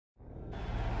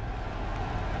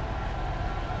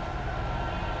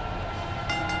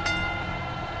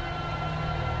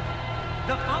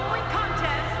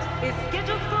is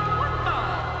scheduled for one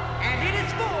fall, and it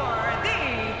is for the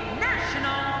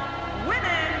National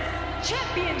Women's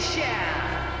Championship.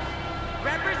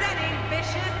 Representing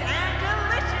vicious and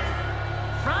delicious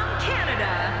from Canada,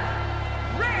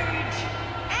 Regina.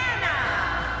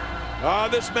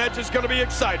 This match is going to be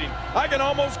exciting. I can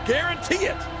almost guarantee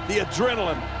it. The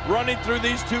adrenaline running through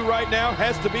these two right now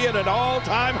has to be at an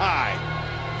all-time high.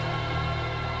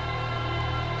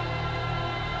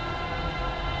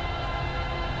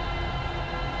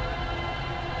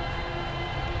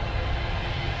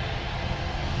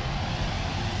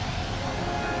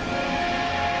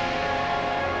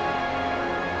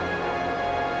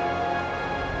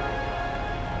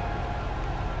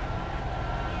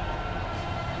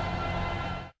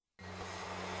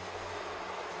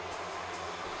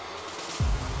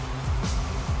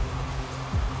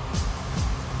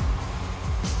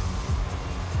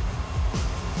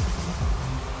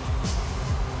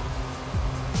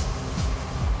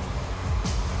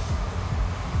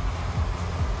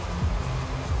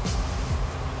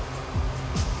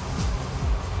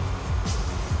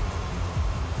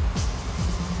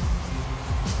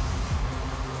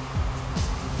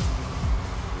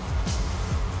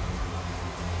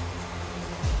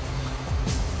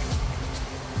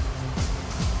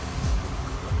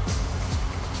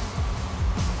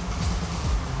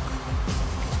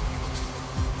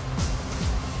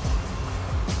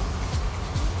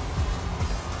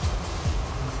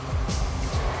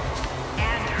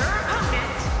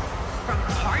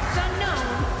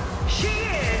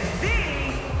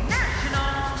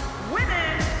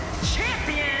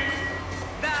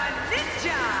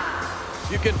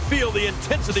 You can feel the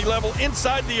intensity level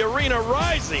inside the arena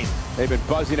rising. They've been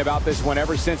buzzing about this one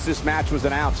ever since this match was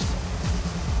announced.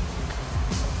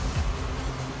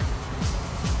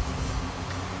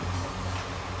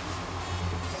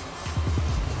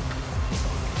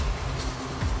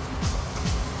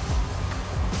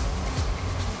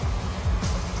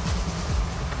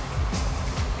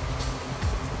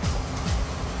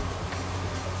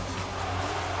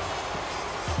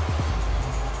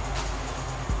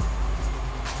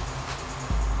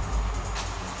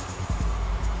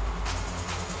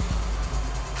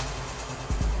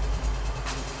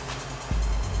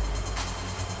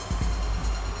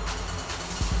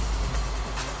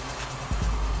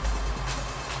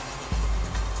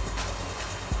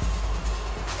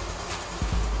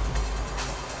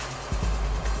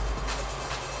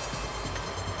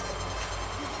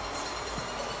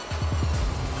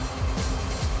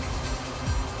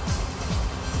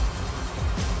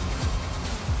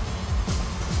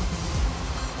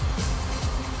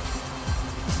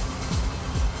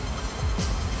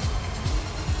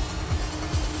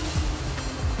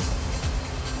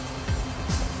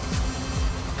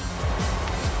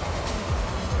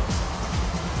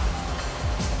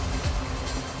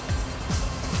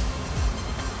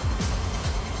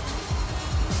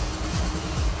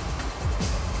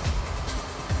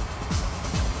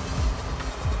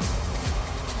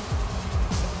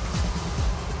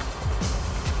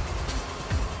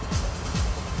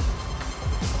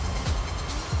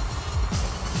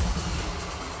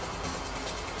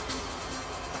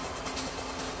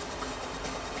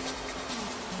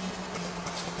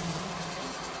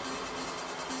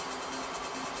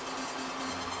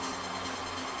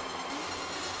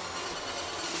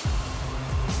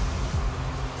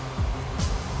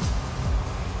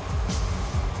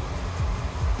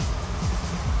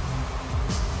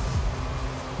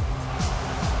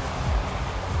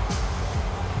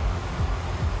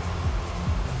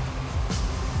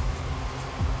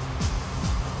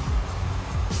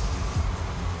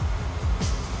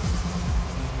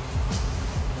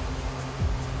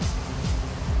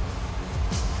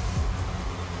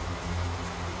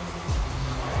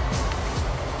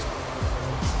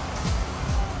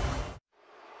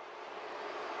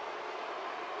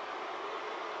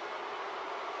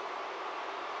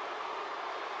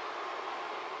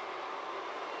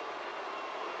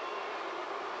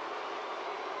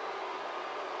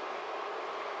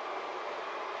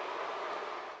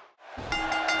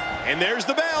 And there's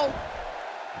the bell.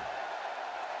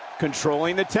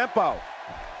 Controlling the tempo.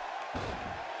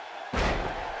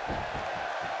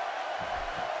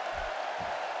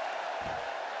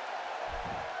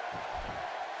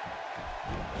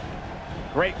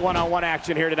 Great one-on-one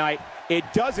action here tonight. It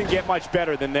doesn't get much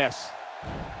better than this.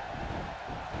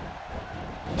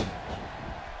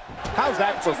 How's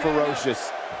that for ferocious?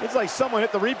 It's like someone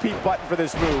hit the repeat button for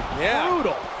this move. Yeah.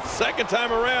 Brutal. Second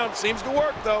time around seems to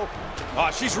work, though.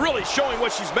 She's really showing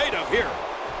what she's made of here.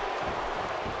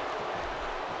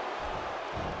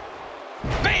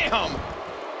 Bam!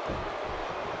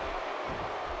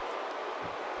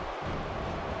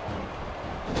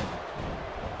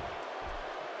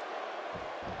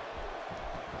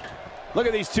 Look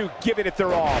at these two giving it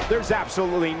their all. There's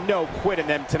absolutely no quit in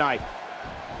them tonight.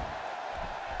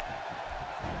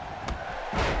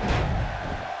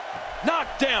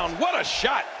 Knocked down. What a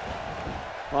shot.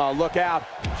 Oh, look out.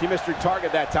 She missed her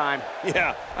target that time.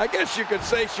 Yeah, I guess you could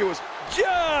say she was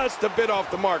just a bit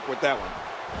off the mark with that one.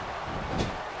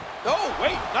 Oh,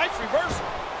 wait, nice reversal.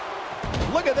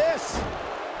 Look at this.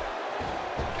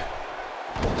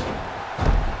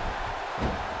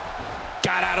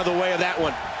 Got out of the way of that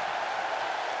one.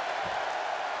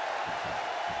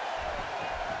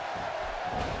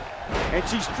 And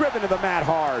she's driven to the mat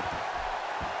hard.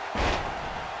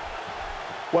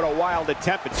 What a wild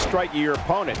attempt at striking your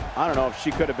opponent. I don't know if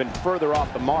she could have been further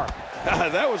off the mark.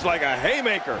 That was like a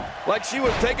haymaker, like she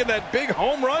was taking that big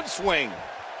home run swing.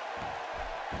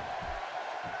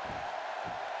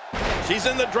 She's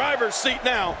in the driver's seat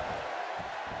now.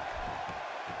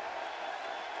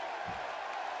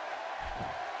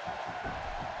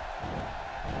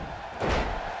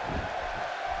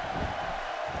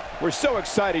 We're so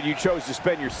excited you chose to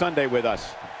spend your Sunday with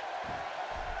us.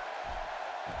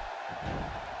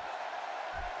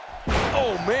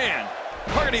 Oh, man.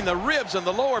 Targeting the ribs and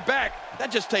the lower back. That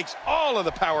just takes all of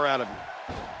the power out of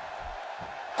you.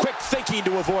 Quick thinking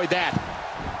to avoid that.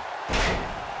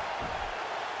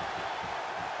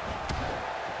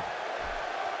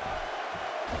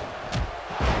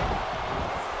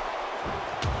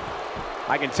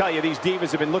 I can tell you these divas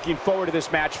have been looking forward to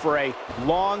this match for a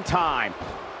long time.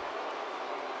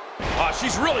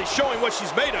 She's really showing what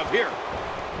she's made of here.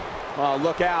 Oh,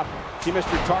 look out. She missed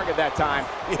her target that time.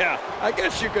 Yeah, I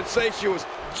guess you could say she was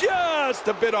just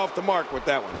a bit off the mark with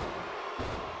that one.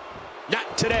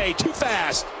 Not today, too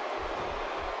fast.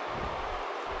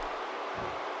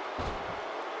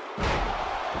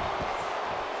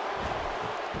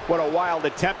 What a wild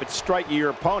attempt at striking your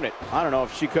opponent. I don't know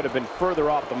if she could have been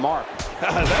further off the mark.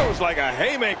 That was like a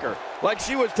haymaker, like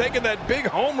she was taking that big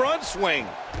home run swing.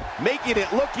 Making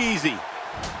it look easy.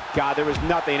 God, there was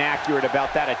nothing accurate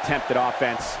about that attempted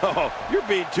offense. Oh, you're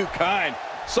being too kind.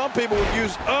 Some people would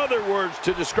use other words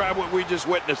to describe what we just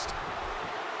witnessed.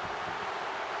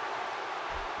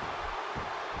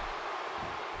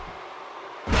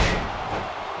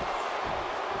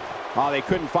 Oh, they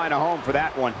couldn't find a home for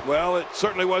that one. Well, it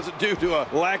certainly wasn't due to a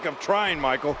lack of trying,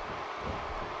 Michael.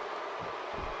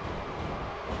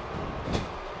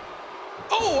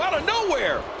 Oh, out of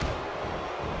nowhere!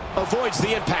 Avoids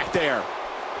the impact there.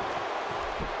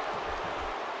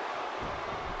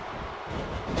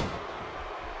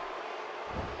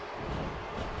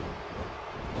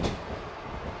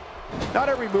 Not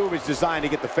every move is designed to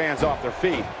get the fans off their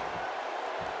feet.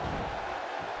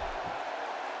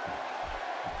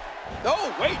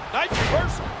 Oh, wait, nice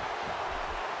reversal.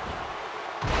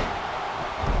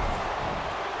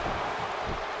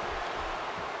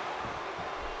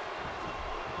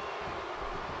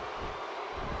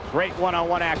 Great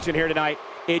one-on-one action here tonight.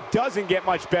 It doesn't get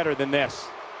much better than this.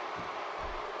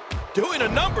 Doing a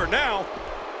number now.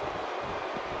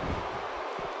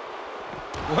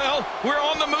 Well, we're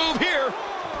on the move here.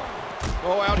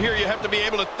 Oh, out here you have to be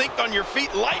able to think on your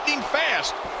feet lightning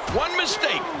fast. One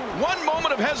mistake, one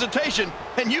moment of hesitation,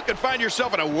 and you could find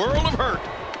yourself in a world of hurt.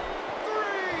 3.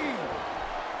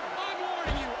 I'm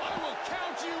warning you, I will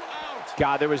count you out.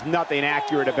 God, there was nothing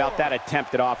accurate about that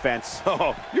attempted offense.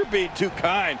 Oh, you're being too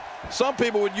kind. Some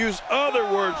people would use other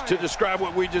words to describe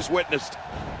what we just witnessed.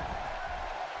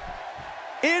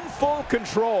 In full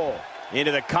control.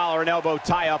 Into the collar and elbow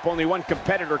tie-up. Only one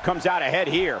competitor comes out ahead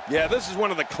here. Yeah, this is one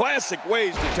of the classic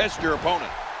ways to test your opponent.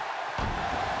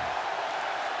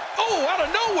 Oh, out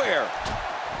of nowhere!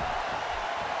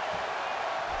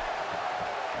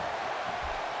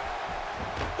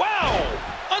 Wow!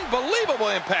 Unbelievable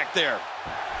impact there.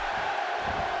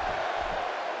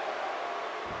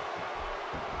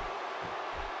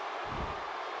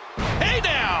 Hey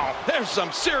now! There's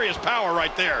some serious power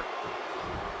right there.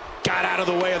 Got out of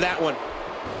the way of that one.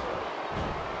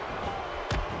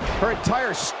 Her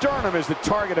entire sternum is the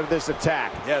target of this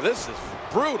attack. Yeah, this is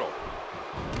brutal.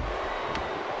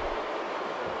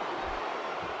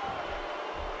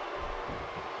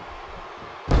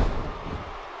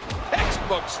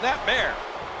 Textbook snapmare.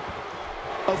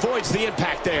 Avoids the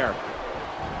impact there.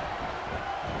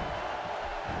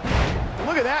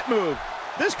 Look at that move.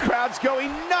 This crowd's going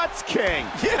nuts, King.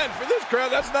 Yeah, and for this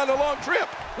crowd, that's not a long trip.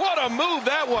 What a move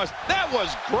that was. That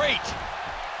was great.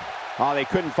 Oh, they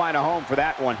couldn't find a home for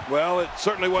that one. Well, it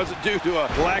certainly wasn't due to a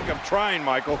lack of trying,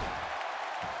 Michael.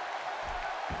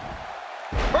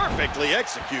 Perfectly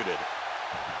executed.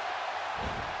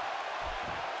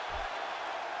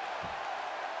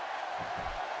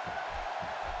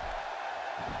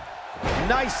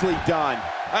 Nicely done.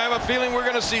 I have a feeling we're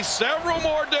going to see several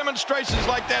more demonstrations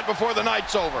like that before the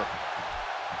night's over.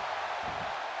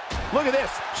 Look at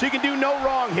this. She can do no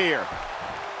wrong here.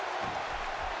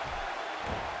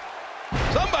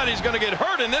 Somebody's going to get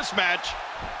hurt in this match.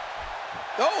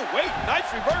 Oh, wait,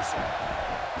 nice reversal.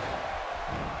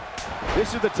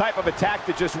 This is the type of attack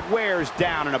that just wears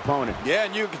down an opponent. Yeah,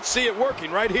 and you can see it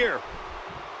working right here.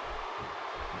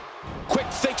 Quick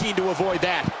thinking to avoid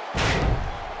that.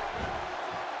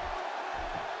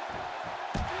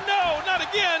 No, not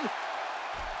again.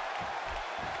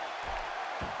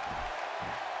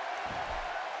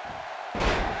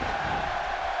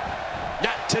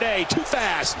 Not today, too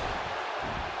fast.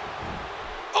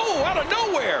 Oh, out of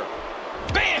nowhere.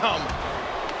 Bam!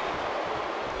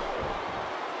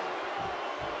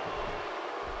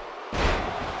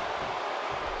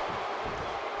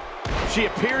 She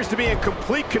appears to be in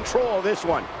complete control of this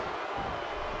one.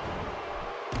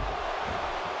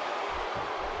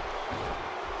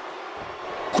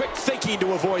 Quick thinking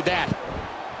to avoid that.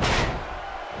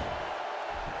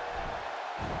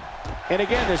 And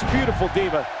again, this beautiful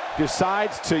diva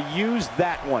decides to use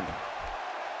that one.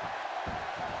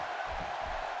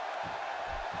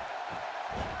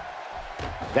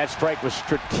 That strike was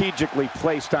strategically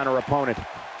placed on her opponent.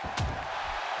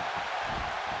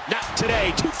 Not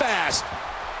today, too fast.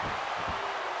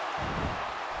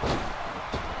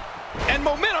 And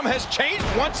momentum has changed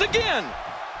once again.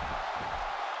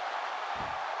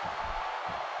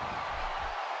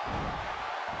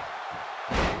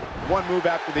 One move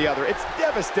after the other. It's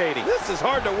devastating. This is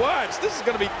hard to watch. This is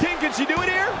going to be... Can she do it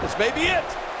here? This may be it.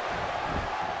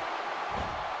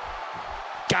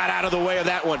 Got out of the way of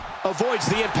that one. Avoids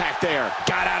the impact there.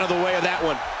 Got out of the way of that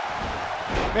one.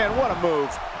 Man, what a move.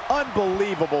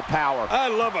 Unbelievable power. I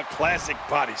love a classic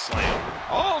body slam.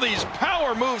 All these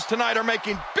power moves tonight are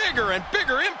making bigger and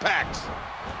bigger impacts.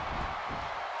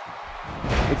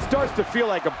 It starts to feel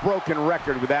like a broken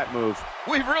record with that move.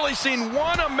 We've really seen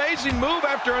one amazing move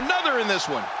after another in this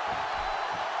one.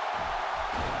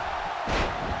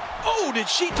 Oh, did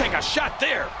she take a shot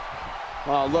there?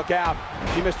 Oh, look out.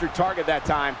 She missed her target that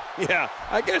time. Yeah,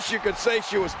 I guess you could say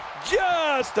she was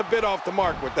just a bit off the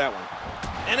mark with that one.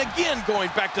 And again, going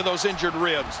back to those injured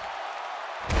ribs.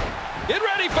 Get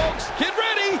ready, folks. Get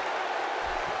ready.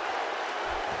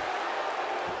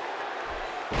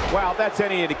 Wow, if that's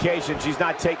any indication, she's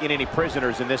not taking any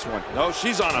prisoners in this one. No,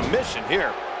 she's on a mission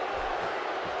here.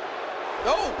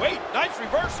 Oh, wait, nice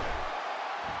reversal.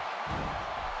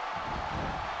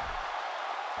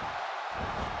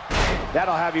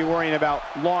 That'll have you worrying about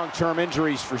long-term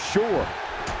injuries for sure.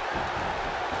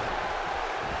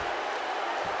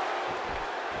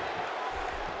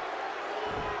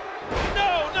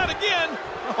 No, not again.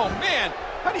 Oh, man,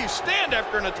 how do you stand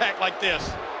after an attack like this?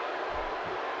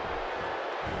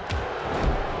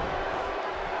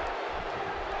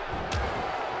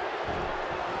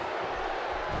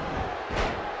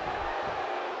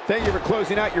 Thank you for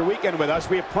closing out your weekend with us.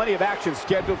 We have plenty of action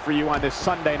scheduled for you on this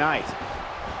Sunday night.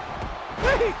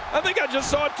 Hey, I think I just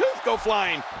saw a tooth go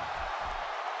flying.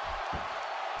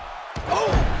 Oh!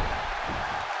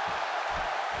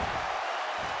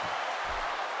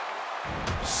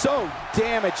 So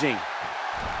damaging.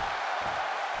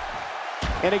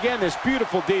 And again, this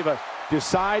beautiful diva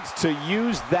decides to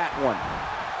use that one.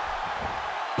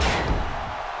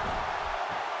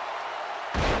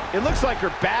 It looks like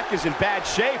her back is in bad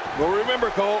shape. Well, remember,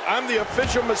 Cole, I'm the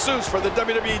official masseuse for the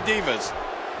WWE Divas.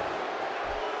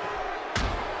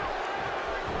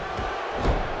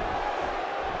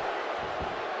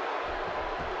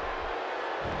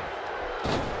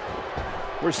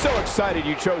 We're so excited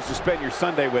you chose to spend your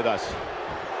Sunday with us.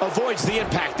 Avoids the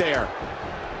impact there.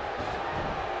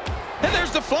 And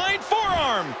there's the flying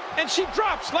forearm. And she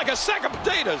drops like a sack of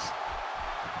potatoes.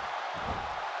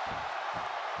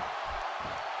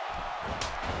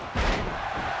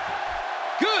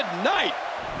 Good night.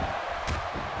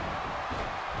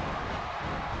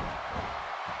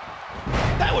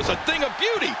 That was a thing of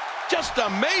beauty. Just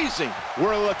amazing.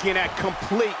 We're looking at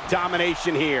complete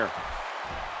domination here.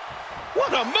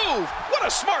 What a move. What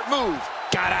a smart move.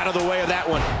 Got out of the way of that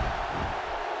one.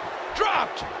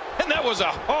 Dropped. And that was a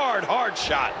hard, hard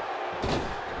shot.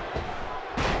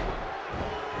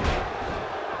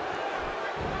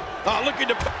 Oh, look at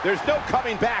the... There's no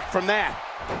coming back from that.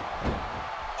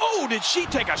 Oh, did she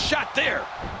take a shot there?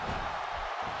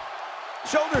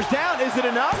 Shoulders down, is it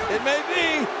enough? It may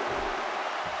be.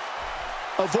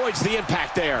 Avoids the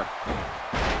impact there.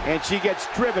 And she gets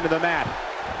driven to the mat.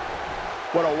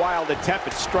 What a wild attempt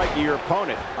at striking your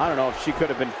opponent. I don't know if she could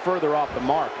have been further off the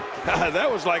mark. That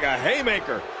was like a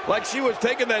haymaker, like she was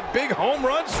taking that big home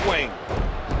run swing.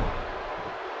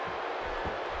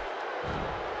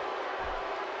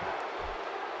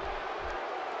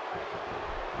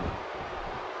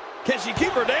 Can she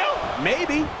keep her down?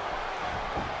 Maybe.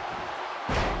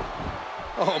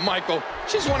 Oh, Michael,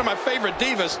 she's one of my favorite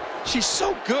divas. She's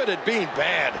so good at being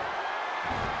bad.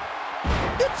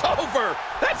 It's over.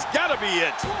 That's got to be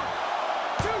it. 1,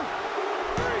 2,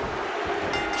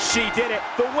 3. She did it.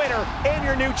 The winner and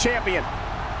your new champion.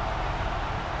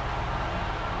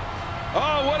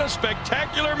 Oh, what a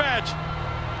spectacular match.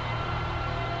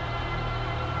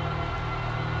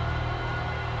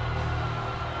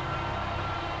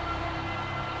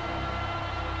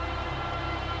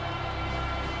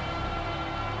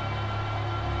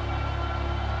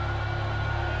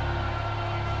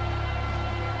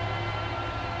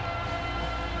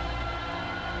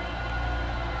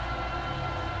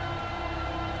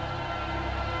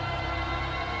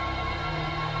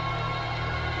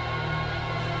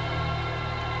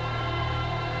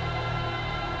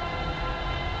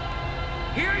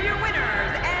 Here are your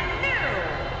winners and new,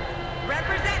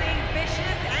 representing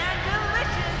vicious and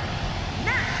delicious,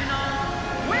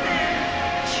 National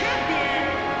Women's Champion,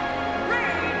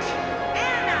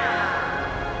 Regina.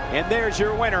 And there's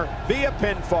your winner via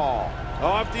pinfall.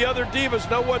 Oh, if the other divas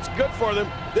know what's good for them,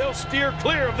 they'll steer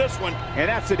clear of this one. And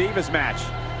that's the Divas match.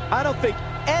 I don't think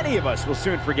any of us will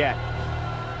soon forget.